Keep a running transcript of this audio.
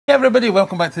Hey everybody,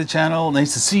 welcome back to the channel.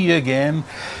 Nice to see you again.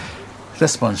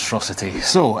 This monstrosity.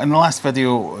 So in the last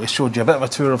video I showed you a bit of a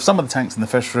tour of some of the tanks in the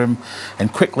fish room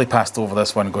and quickly passed over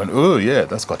this one going, oh yeah,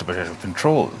 that's got a bit of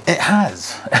control. It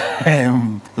has.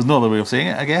 There's no other way of saying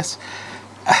it, I guess.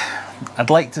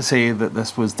 I'd like to say that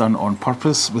this was done on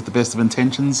purpose with the best of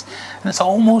intentions, and it's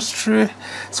almost true.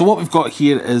 So what we've got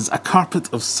here is a carpet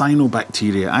of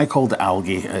cyanobacteria. I called it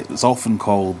algae. It's often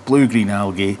called blue-green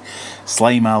algae,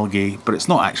 slime algae, but it's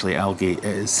not actually algae. It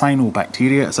is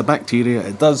cyanobacteria. It's a bacteria.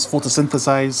 It does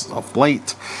photosynthesize of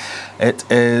light. It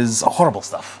is horrible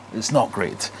stuff. It's not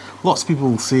great. Lots of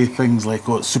people say things like,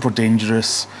 oh, it's super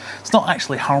dangerous. It's not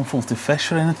actually harmful to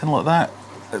fish or anything like that,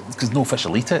 because no fish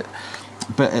will eat it.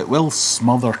 But it will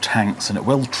smother tanks and it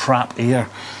will trap air.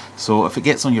 So if it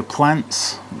gets on your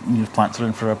plants are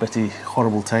in for a bitty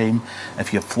horrible time.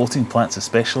 If you have floating plants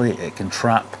especially, it can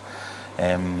trap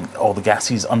all the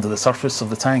gases under the surface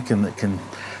of the tank, and it can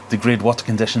degrade water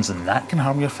conditions, and that can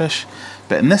harm your fish.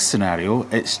 But in this scenario,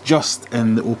 it's just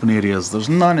in the open areas. There's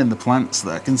none in the plants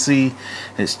that I can see.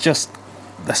 It's just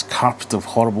this carpet of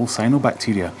horrible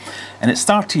cyanobacteria. And it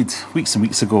started weeks and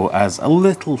weeks ago as a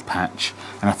little patch,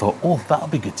 and I thought, oh, that'll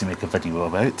be good to make a video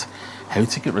about how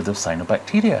to get rid of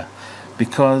cyanobacteria,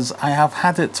 because I have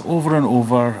had it over and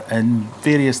over in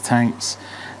various tanks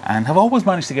and have always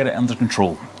managed to get it under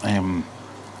control. I'm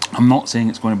not saying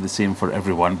it's going to be the same for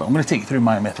everyone, but I'm going to take you through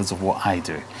my methods of what I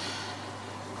do.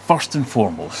 First and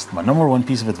foremost, my number one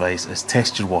piece of advice is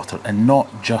test your water, and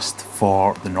not just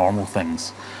for the normal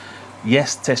things.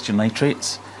 Yes, test your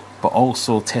nitrates, but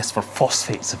also test for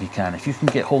phosphates if you can. If you can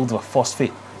get hold of a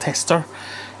phosphate tester,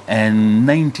 in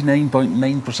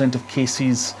 99.9% of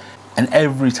cases, and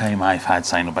every time I've had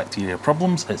cyanobacteria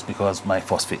problems, it's because my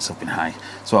phosphates have been high.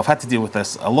 So I've had to deal with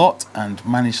this a lot and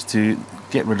managed to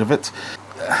get rid of it.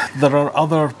 There are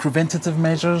other preventative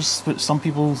measures which some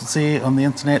people say on the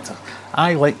internet.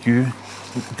 I, like you,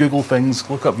 Google things,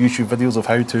 look up YouTube videos of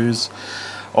how-tos.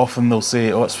 Often they'll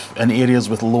say, oh, it's in areas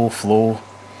with low flow.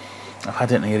 I've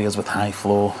had it in areas with high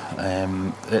flow.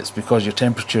 It's because your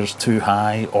temperature's too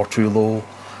high or too low.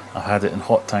 I've had it in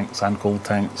hot tanks and cold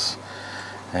tanks.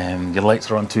 Your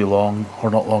lights are on too long or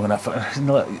not long enough.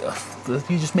 You're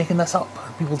just making this up.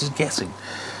 People just guessing.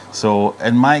 So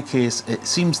in my case, it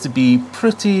seems to be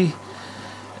pretty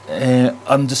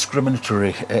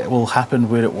undiscriminatory. It will happen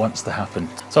where it wants to happen.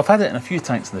 So I've had it in a few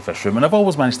tanks in the fish room, and I've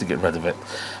always managed to get rid of it.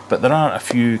 But there are a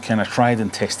few kind of tried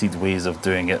and tested ways of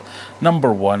doing it.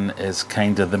 Number one is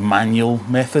kind of the manual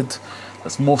method.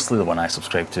 That's mostly the one I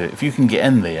subscribe to. If you can get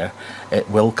in there, it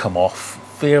will come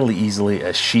off fairly easily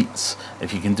as sheets.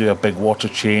 If you can do a big water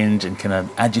change and kind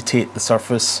of agitate the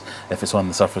surface, if it's on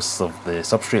the surface of the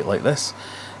substrate like this,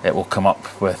 it will come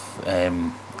up with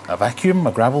a vacuum,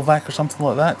 a gravel vac or something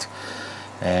like that.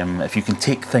 If you can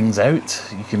take things out,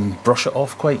 you can brush it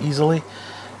off quite easily.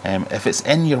 If it's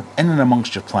in and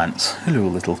amongst your plants, hello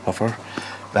little puffer,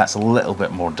 that's a little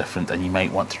bit more different, and you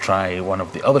might want to try one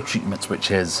of the other treatments,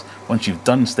 which is, once you've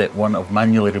done step one of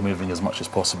manually removing as much as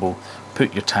possible,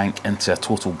 put your tank into a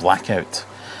total blackout.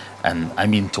 And I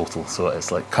mean total, so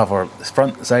it's like cover the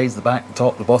front, the sides, the back, the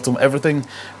top, the bottom, everything.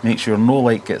 Make sure no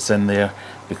light gets in there,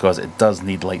 because it does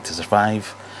need light to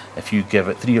survive. If you give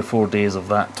it 3 or 4 days of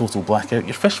that total blackout,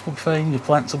 your fish will be fine, your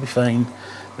plants will be fine.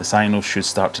 The cyanos should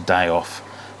start to die off,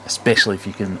 especially if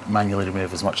you can manually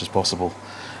remove as much as possible.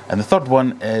 And the third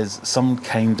one is some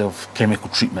kind of chemical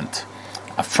treatment.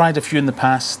 I've tried a few in the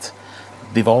past,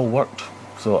 they've all worked,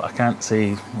 so I can't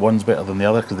say one's better than the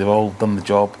other because they've all done the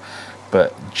job.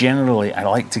 But generally I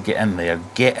like to get in there,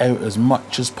 get out as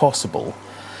much as possible,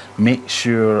 make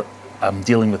sure I'm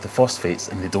dealing with the phosphates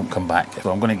and they don't come back.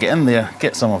 So I'm going to get in there,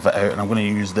 get some of it out, and I'm going to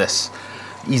use this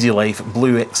Easy Life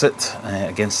Blue Exit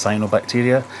against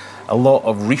cyanobacteria. A lot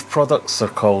of reef products are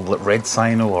called like Red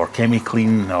Cyano or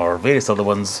ChemiClean or various other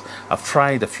ones. I've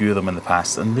tried a few of them in the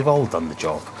past and they've all done the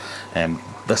job.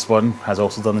 This one has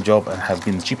also done the job and has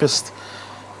been the cheapest.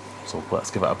 So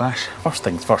let's give it a bash. First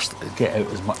things first, get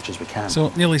out as much as we can. So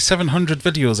nearly 700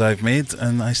 videos I've made,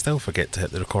 and I still forget to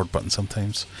hit the record button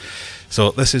sometimes.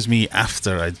 So this is me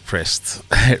after I'd pressed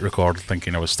hit record,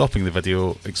 thinking I was stopping the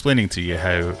video, explaining to you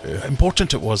how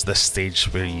important it was this stage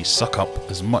where you suck up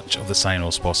as much of the cyano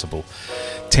as possible.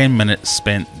 10 minutes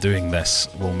spent doing this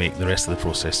will make the rest of the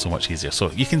process so much easier.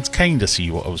 So you can kind of see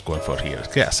what I was going for here.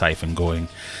 Get a siphon going,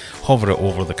 hover it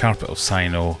over the carpet of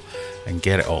cyano, and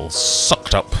get it all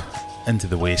sucked up into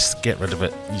the waste, get rid of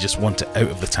it. You just want it out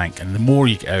of the tank, and the more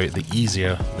you get out, the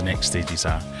easier the next stages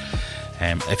are.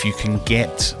 If you can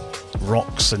get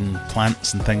rocks and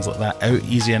plants and things like that out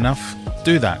easy enough,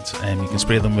 do that. You can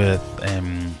spray them with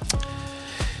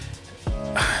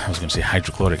I was going to say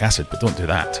hydrochloric acid, but don't do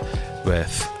that,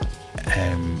 with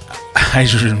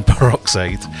hydrogen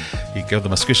peroxide. You give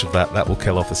them a squish of that, that will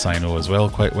kill off the cyano as well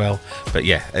quite well. But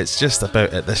yeah, it's just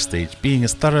about at this stage being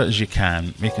as thorough as you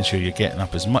can, making sure you're getting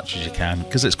up as much as you can,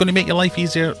 because it's going to make your life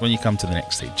easier when you come to the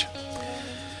next stage.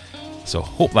 So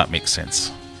hope that makes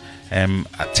sense.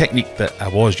 A technique that I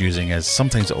was using is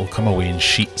sometimes it will come away in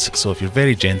sheets, so if you're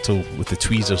very gentle with the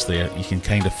tweezers there, you can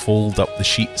kind of fold up the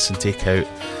sheets and take out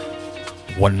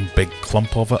one big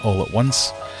clump of it all at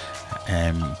once.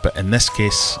 But in this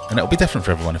case, and it'll be different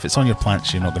for everyone, if it's on your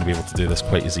plants you're not going to be able to do this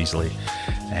quite as easily.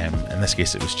 In this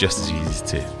case it was just as easy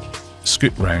to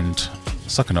scoop round,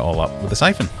 sucking it all up with a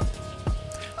siphon.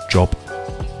 Job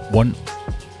 1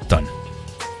 done.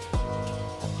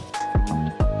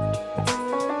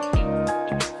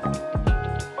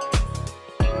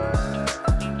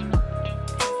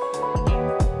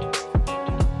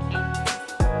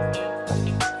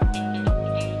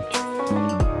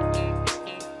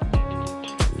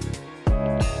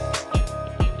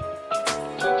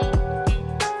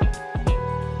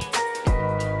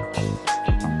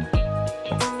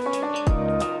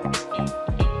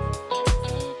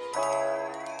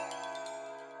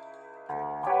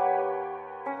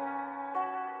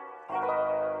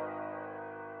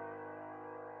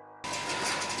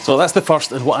 So that's the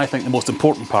first and what I think the most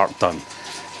important part done.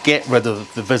 Get rid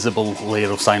of the visible layer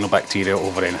of cyanobacteria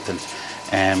over anything.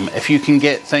 If you can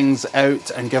get things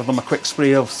out and give them a quick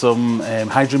spray of some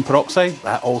hydrogen peroxide,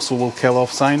 that also will kill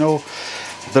off cyano.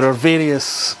 There are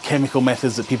various chemical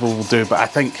methods that people will do, but I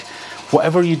think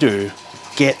whatever you do,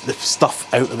 get the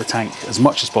stuff out of the tank as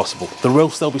much as possible. There will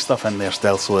still be stuff in there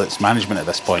still, so it's management at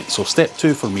this point. So step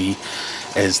 2 for me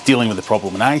is dealing with the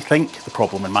problem, and I think the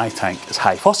problem in my tank is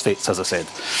high phosphates, as I said.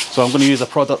 So I'm going to use a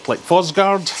product like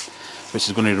Phosguard, which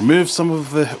is going to remove some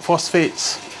of the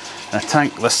phosphates. In a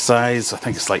tank this size, I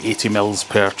think it's like 80 mils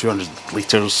per 200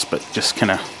 litres, but just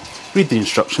kind of read the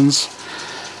instructions.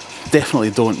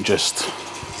 Definitely don't just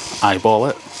eyeball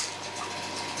it.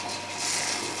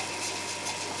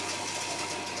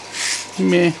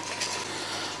 Meh.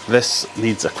 This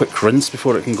needs a quick rinse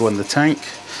before it can go in the tank,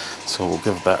 so we'll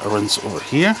give that a rinse over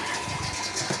here.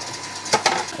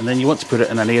 And then you want to put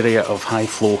it in an area of high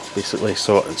flow, basically,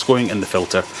 so it's going in the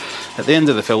filter. At the end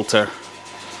of the filter,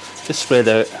 just spread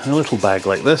out in a little bag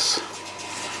like this.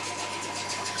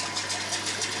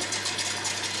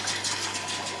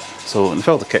 So when the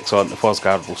filter kicks on, the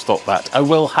Phosguard will stop that. I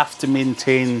will have to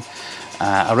maintain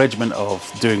a regimen of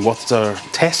doing water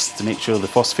tests to make sure the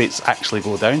phosphates actually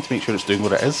go down, to make sure it's doing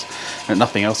what it is, and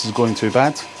nothing else is going too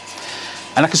bad.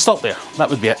 And I could stop there,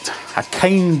 that would be it. I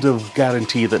kind of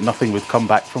guarantee that nothing would come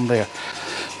back from there.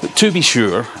 But to be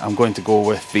sure, I'm going to go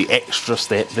with the extra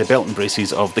step, the belt and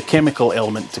braces of the chemical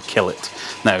element to kill it.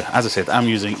 Now, as I said, I'm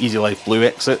using Easy Life Blue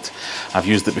Exit. I've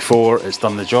used it before, it's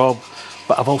done the job.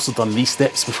 But I've also done these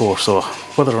steps before, so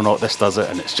whether or not this does it,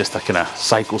 and it's just a kind of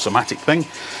psychosomatic thing.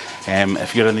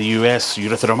 If you're in the US,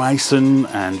 erythromycin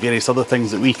and various other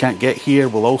things that we can't get here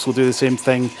will also do the same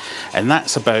thing. And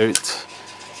that's about,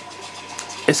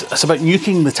 it's about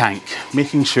nuking the tank,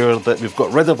 making sure that we've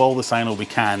got rid of all the cyano we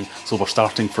can, so we're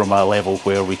starting from a level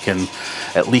where we can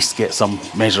at least get some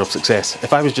measure of success.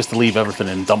 If I was just to leave everything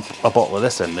and dump a bottle of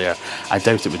this in there, I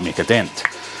doubt it would make a dent.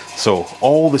 So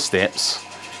all the steps,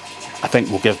 I think,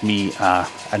 will give me a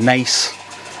nice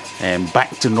back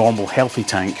to normal healthy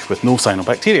tank with no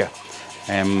cyanobacteria.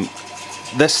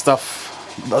 This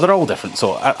stuff, they're all different,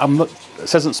 so I'm not,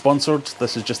 this isn't sponsored,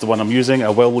 this is just the one I'm using. I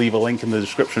will leave a link in the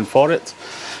description for it.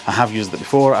 I have used it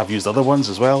before, I've used other ones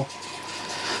as well,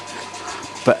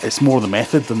 but it's more the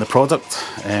method than the product.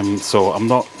 So I'm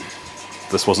not,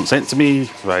 this wasn't sent to me,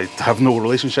 I have no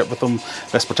relationship with them.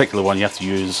 This particular one you have to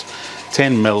use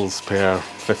 10 mils per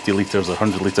 50 litres or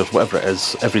 100 litres, whatever it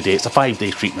is, every day. It's a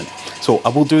 5-day treatment. So I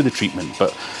will do the treatment,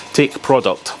 but take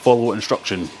product, follow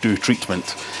instruction, do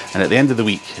treatment. And at the end of the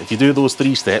week, if you do those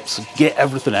 3 steps, get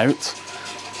everything out,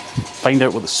 find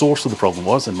out what the source of the problem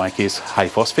was. In my case, high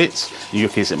phosphates. In your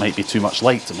case, it might be too much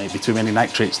light, it might be too many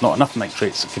nitrates, not enough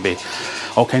nitrates, it could be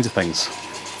all kinds of things.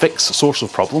 Fix the source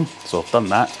of problem, so I've done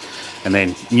that, and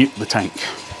then nuke the tank.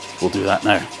 We'll do that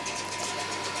now.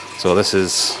 So this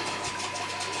is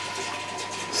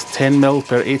 10 mil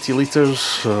per 80 litres,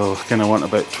 so I kind of want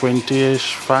about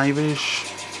 20-ish, 5-ish.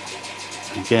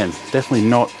 Again, definitely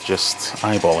not just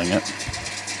eyeballing it.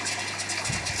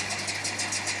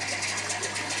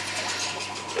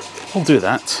 I'll do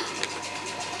that.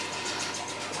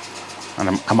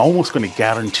 And I'm almost going to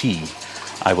guarantee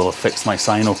I will have fixed my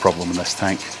cyano problem in this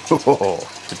tank. Oh,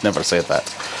 should never have said that.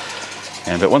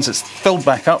 But once it's filled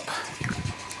back up,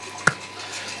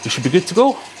 we should be good to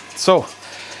go. So,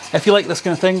 If you like this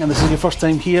kind of thing and this is your first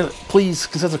time here, please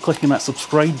consider clicking that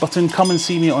subscribe button. Come and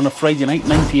see me on a Friday night,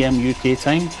 9 PM UK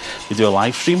time. We do a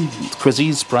live stream,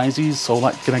 quizzes, prizes, all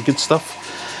that kind of good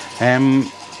stuff.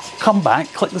 Come back,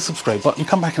 click the subscribe button,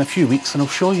 come back in a few weeks and I'll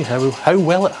show you how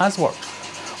well it has worked.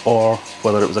 Or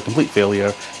whether it was a complete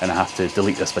failure and I have to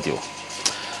delete this video.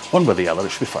 One way or the other, it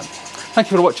should be fun. Thank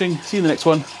you for watching, see you in the next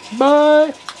one.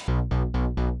 Bye!